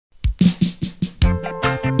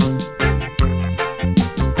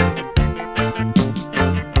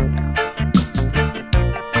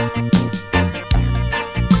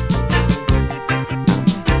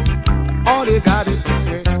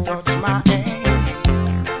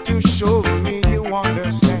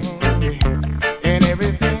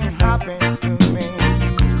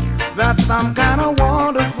some kind of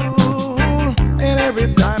wonderful. And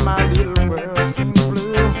every time my little world seems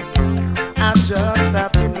blue, I just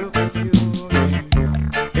have to look at you,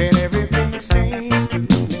 and everything seems to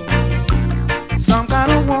me some kind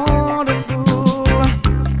of wonderful.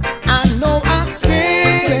 I know I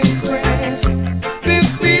can't express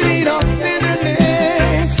this feeling of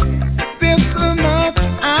tenderness. There's so much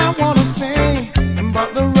I wanna say,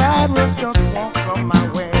 but the right words just won't come my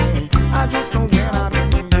way. I just know when I'm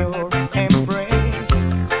in your embrace,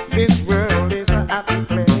 this world is a happy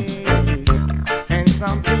place, and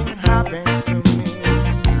something happens to me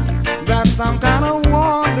that's some kind of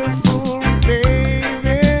wonderful,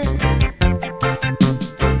 baby.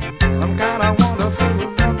 Some kind of wonderful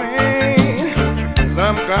loving,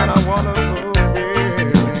 some kind of wonderful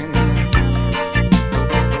feeling.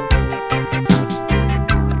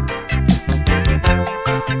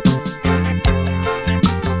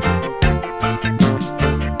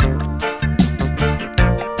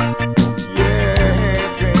 Yeah,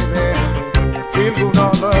 baby, feel good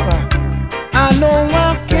all over. I know I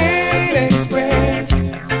can't express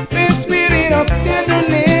this feeling of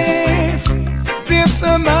tenderness. There's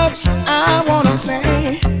so much I wanna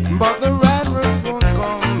say, but the right words won't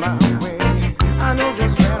come my way. I know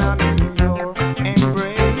just when I'm in your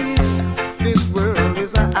embrace, this world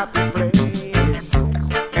is a happy place,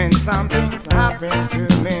 and something's happened to